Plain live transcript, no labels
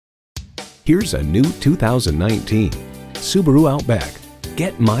Here's a new 2019 Subaru Outback.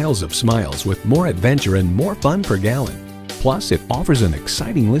 Get miles of smiles with more adventure and more fun per gallon. Plus, it offers an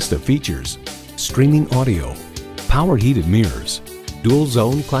exciting list of features: streaming audio, power heated mirrors, dual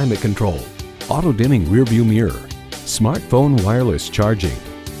zone climate control, auto dimming rear view mirror, smartphone wireless charging,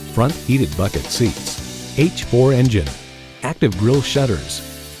 front heated bucket seats, H4 engine, active grille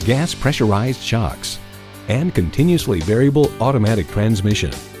shutters, gas pressurized shocks, and continuously variable automatic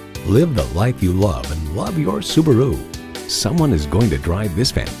transmission. Live the life you love and love your Subaru. Someone is going to drive this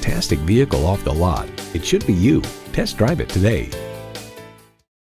fantastic vehicle off the lot. It should be you. Test drive it today.